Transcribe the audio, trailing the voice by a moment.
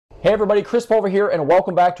Hey everybody, Chris Pulver here, and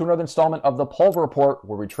welcome back to another installment of the Pulver Report,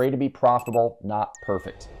 where we trade to be profitable, not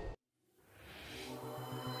perfect.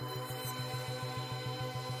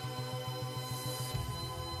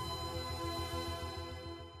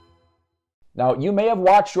 Now, you may have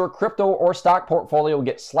watched your crypto or stock portfolio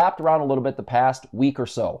get slapped around a little bit the past week or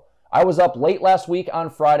so. I was up late last week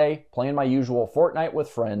on Friday, playing my usual Fortnite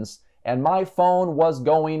with friends, and my phone was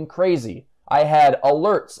going crazy. I had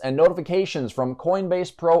alerts and notifications from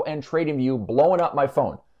Coinbase Pro and TradingView blowing up my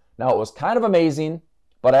phone. Now, it was kind of amazing,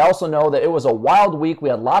 but I also know that it was a wild week. We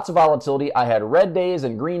had lots of volatility. I had red days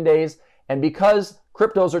and green days, and because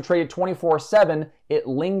cryptos are traded 24/7, it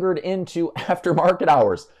lingered into after market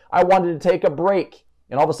hours. I wanted to take a break,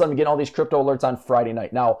 and all of a sudden getting all these crypto alerts on Friday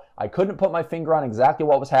night. Now, I couldn't put my finger on exactly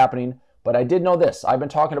what was happening, but I did know this. I've been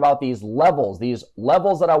talking about these levels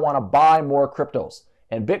that I want to buy more cryptos.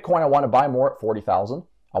 And Bitcoin, I want to buy more at 40,000.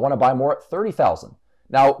 I want to buy more at 30,000.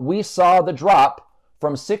 Now, we saw the drop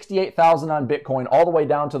from 68,000 on Bitcoin all the way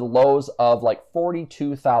down to the lows of like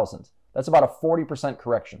 42,000. That's about a 40%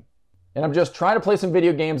 correction. And I'm just trying to play some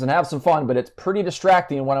video games and have some fun, but it's pretty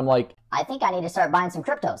distracting when I'm like, I think I need to start buying some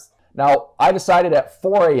cryptos. Now, I decided at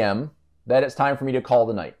 4 a.m. that it's time for me to call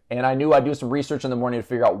the night. And I knew I'd do some research in the morning to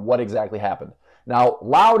figure out what exactly happened. Now,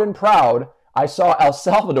 loud and proud, I saw El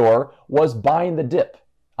Salvador was buying the dip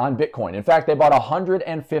on Bitcoin. In fact, they bought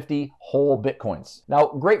 150 whole Bitcoins. Now,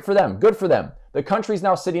 great for them. Good for them. The country's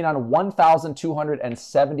now sitting on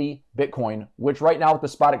 1,270 Bitcoin, which right now with the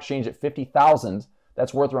spot exchange at 50,000,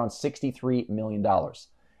 that's worth around $63 million.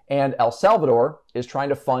 And El Salvador is trying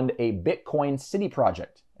to fund a Bitcoin city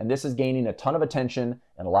project. And this is gaining a ton of attention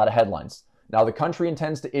and a lot of headlines. Now, the country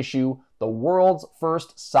intends to issue the world's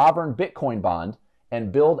first sovereign Bitcoin bond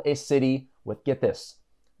and build a city with, get this,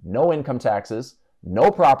 no income taxes,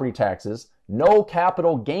 no property taxes, no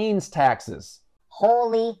capital gains taxes.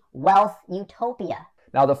 Holy wealth utopia.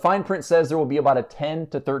 Now, the fine print says there will be about a 10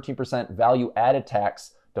 to 13% value added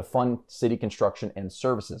tax to fund city construction and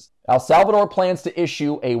services. El Salvador plans to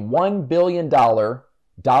issue a $1 billion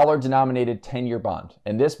dollar-denominated 10-year bond,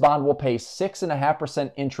 and this bond will pay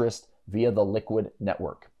 6.5% interest via the Liquid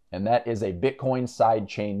Network, and that is a Bitcoin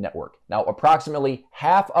sidechain network. Now, approximately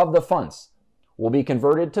half of the funds will be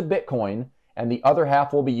converted to Bitcoin, and the other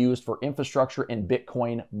half will be used for infrastructure and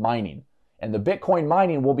Bitcoin mining. And the Bitcoin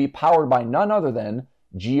mining will be powered by none other than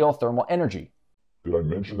geothermal energy. Did I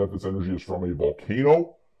mention that this energy is from a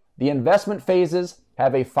volcano? The investment phases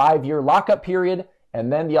have a 5-year lockup period,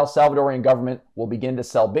 and then the El Salvadorian government will begin to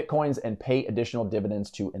sell Bitcoins and pay additional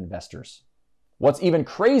dividends to investors. What's even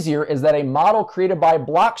crazier is that a model created by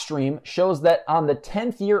Blockstream shows that on the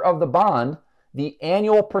 10th year of the bond, the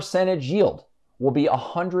annual percentage yield will be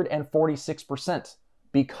 146%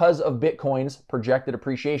 because of Bitcoin's projected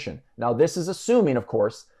appreciation. Now, this is assuming, of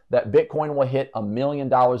course, that Bitcoin will hit $1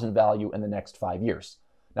 million in value in the next 5 years.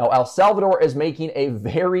 Now, El Salvador is making a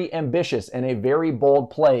very ambitious and a very bold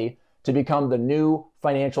play to become the new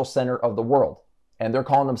financial center of the world. And they're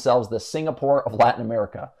calling themselves the Singapore of Latin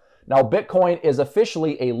America. Now, Bitcoin is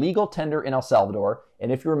officially a legal tender in El Salvador.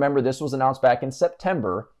 And if you remember, this was announced back in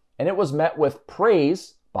September, and it was met with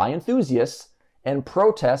praise by enthusiasts and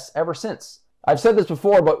protests ever since. I've said this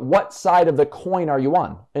before, but what side of the coin are you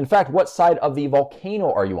on? In fact, what side of the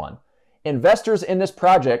volcano are you on? Investors in this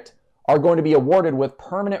project are going to be awarded with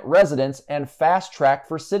permanent residence and fast track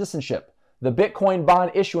for citizenship. The Bitcoin bond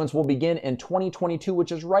issuance will begin in 2022,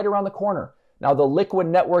 which is right around the corner. Now, the Liquid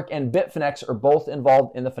Network and Bitfinex are both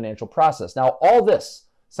involved in the financial process. Now, all this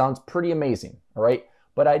sounds pretty amazing, all right?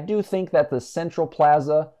 But I do think that the central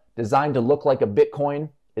plaza designed to look like a Bitcoin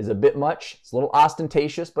is a bit much. It's a little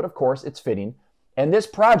ostentatious, but of course it's fitting. And this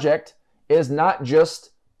project is not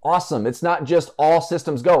just awesome. It's not just all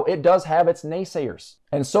systems go. It does have its naysayers.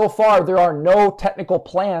 And so far, there are no technical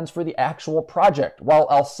plans for the actual project. While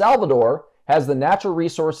El Salvador has the natural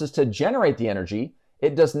resources to generate the energy,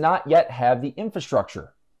 it does not yet have the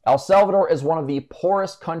infrastructure. El Salvador is one of the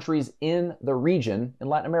poorest countries in the region in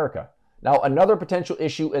Latin America. Now, another potential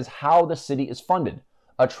issue is how the city is funded.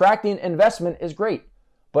 Attracting investment is great,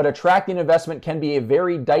 but attracting investment can be a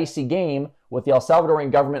very dicey game with the El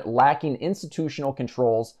Salvadorian government lacking institutional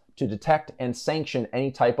controls to detect and sanction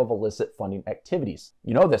any type of illicit funding activities.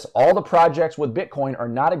 You know this, all the projects with Bitcoin are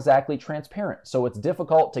not exactly transparent, so it's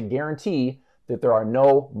difficult to guarantee that there are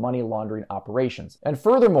no money laundering operations. And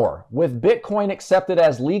furthermore, with Bitcoin accepted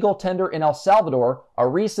as legal tender in El Salvador, a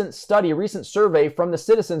recent survey from the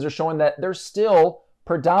citizens are showing that they're still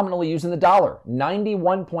predominantly using the dollar.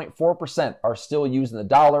 91.4% are still using the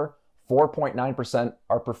dollar, 4.9%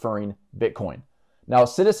 are preferring Bitcoin. Now,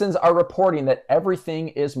 citizens are reporting that everything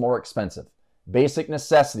is more expensive. basic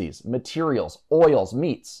necessities, materials, oils,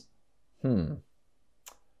 meats.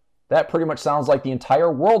 That pretty much sounds like the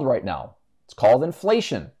entire world right now. It's called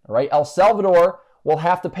inflation, right? El Salvador will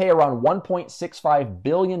have to pay around $1.65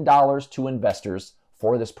 billion to investors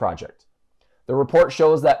for this project. The report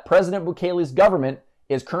shows that President Bukele's government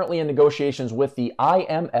is currently in negotiations with the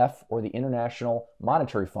IMF, or the International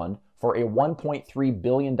Monetary Fund, for a $1.3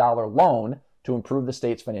 billion loan to improve the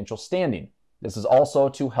state's financial standing. This is also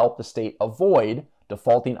to help the state avoid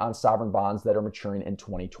defaulting on sovereign bonds that are maturing in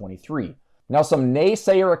 2023. Now, some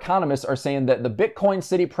naysayer economists are saying that the Bitcoin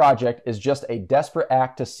City project is just a desperate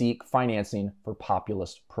act to seek financing for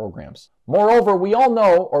populist programs. Moreover, we all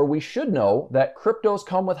know, or we should know, that cryptos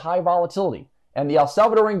come with high volatility, and the El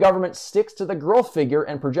Salvadoran government sticks to the growth figure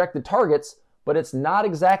and projected targets, but it's not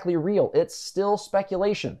exactly real. It's still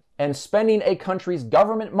speculation. And spending a country's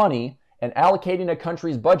government money and allocating a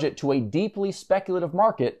country's budget to a deeply speculative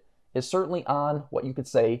market is certainly on what you could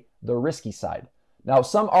say the risky side. Now,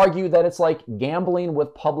 some argue that it's like gambling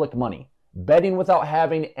with public money, betting without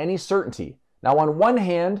having any certainty. Now, on one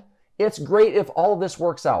hand, it's great if all of this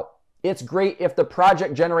works out. It's great if the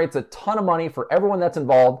project generates a ton of money for everyone that's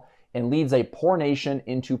involved and leads a poor nation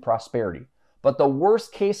into prosperity. But the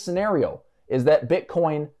worst case scenario is that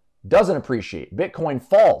Bitcoin doesn't appreciate. Bitcoin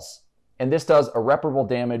falls, and this does irreparable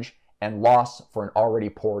damage and loss for an already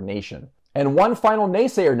poor nation. And one final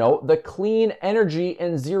naysayer note, the clean energy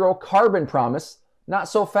and zero carbon promise, not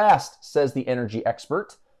so fast, says the energy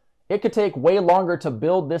expert. It could take way longer to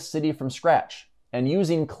build this city from scratch. And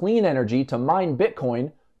using clean energy to mine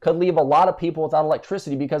Bitcoin could leave a lot of people without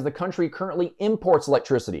electricity because the country currently imports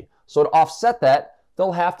electricity. So to offset that,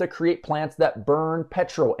 they'll have to create plants that burn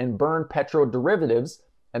petro and burn petro derivatives.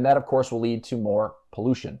 And that, of course, will lead to more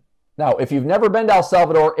pollution. Now, if you've never been to El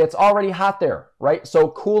Salvador, it's already hot there, right? So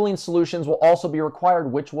cooling solutions will also be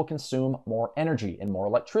required, which will consume more energy and more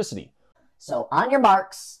electricity. So on your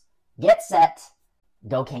marks, get set,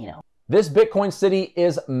 go Kano. This Bitcoin City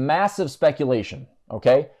is massive speculation,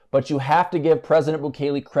 okay? But you have to give President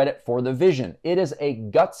Bukele credit for the vision. It is a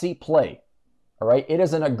gutsy play, all right? It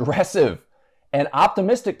is an aggressive and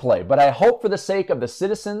optimistic play, but I hope for the sake of the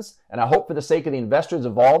citizens and I hope for the sake of the investors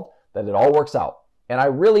involved that it all works out. And I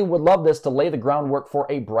really would love this to lay the groundwork for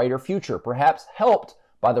a brighter future, perhaps helped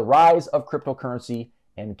by the rise of cryptocurrency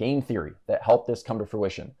and game theory that helped this come to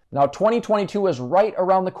fruition. Now, 2022 is right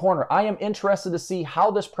around the corner. I am interested to see how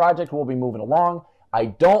this project will be moving along. I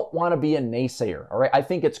don't want to be a naysayer, all right? I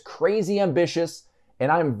think it's crazy ambitious, and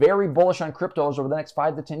I'm very bullish on cryptos over the next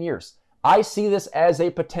 5 to 10 years. I see this as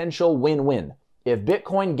a potential win-win. If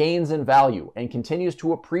Bitcoin gains in value and continues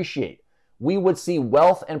to appreciate, we would see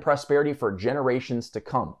wealth and prosperity for generations to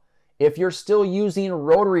come. If you're still using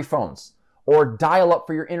rotary phones or dial-up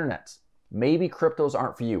for your internet, maybe cryptos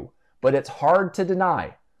aren't for you, but it's hard to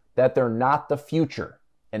deny that they're not the future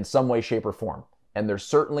in some way, shape, or form. And they're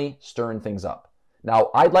certainly stirring things up. Now,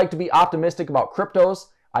 I'd like to be optimistic about cryptos.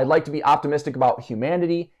 I'd like to be optimistic about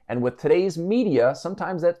humanity. And with today's media,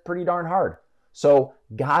 sometimes that's pretty darn hard. So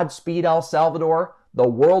Godspeed, El Salvador. The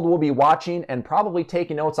world will be watching and probably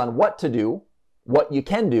taking notes on what to do, what you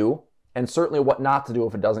can do, and certainly what not to do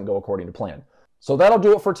if it doesn't go according to plan. So that'll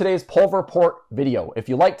do it for today's Pulver Report video. If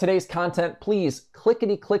you like today's content, please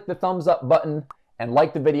clickety-click the thumbs up button and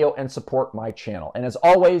like the video and support my channel. And as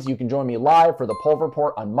always, you can join me live for the Pulver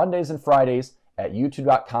Report on Mondays and Fridays at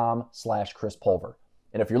youtube.com/ChrisPulver.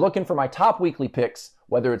 And if you're looking for my top weekly picks,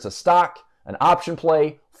 whether it's a stock, an option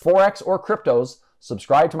play, Forex, or cryptos,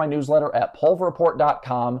 subscribe to my newsletter at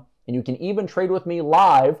pulverreport.com, and you can even trade with me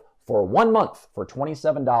live for 1 month for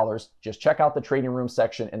 $27. Just check out the trading room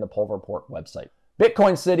section in the Pulver Report website.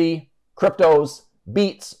 Bitcoin City, cryptos,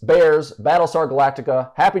 beats, bears, Battlestar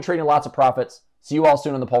Galactica. Happy trading, lots of profits. See you all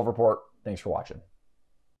soon in the Pulver Report. Thanks for watching.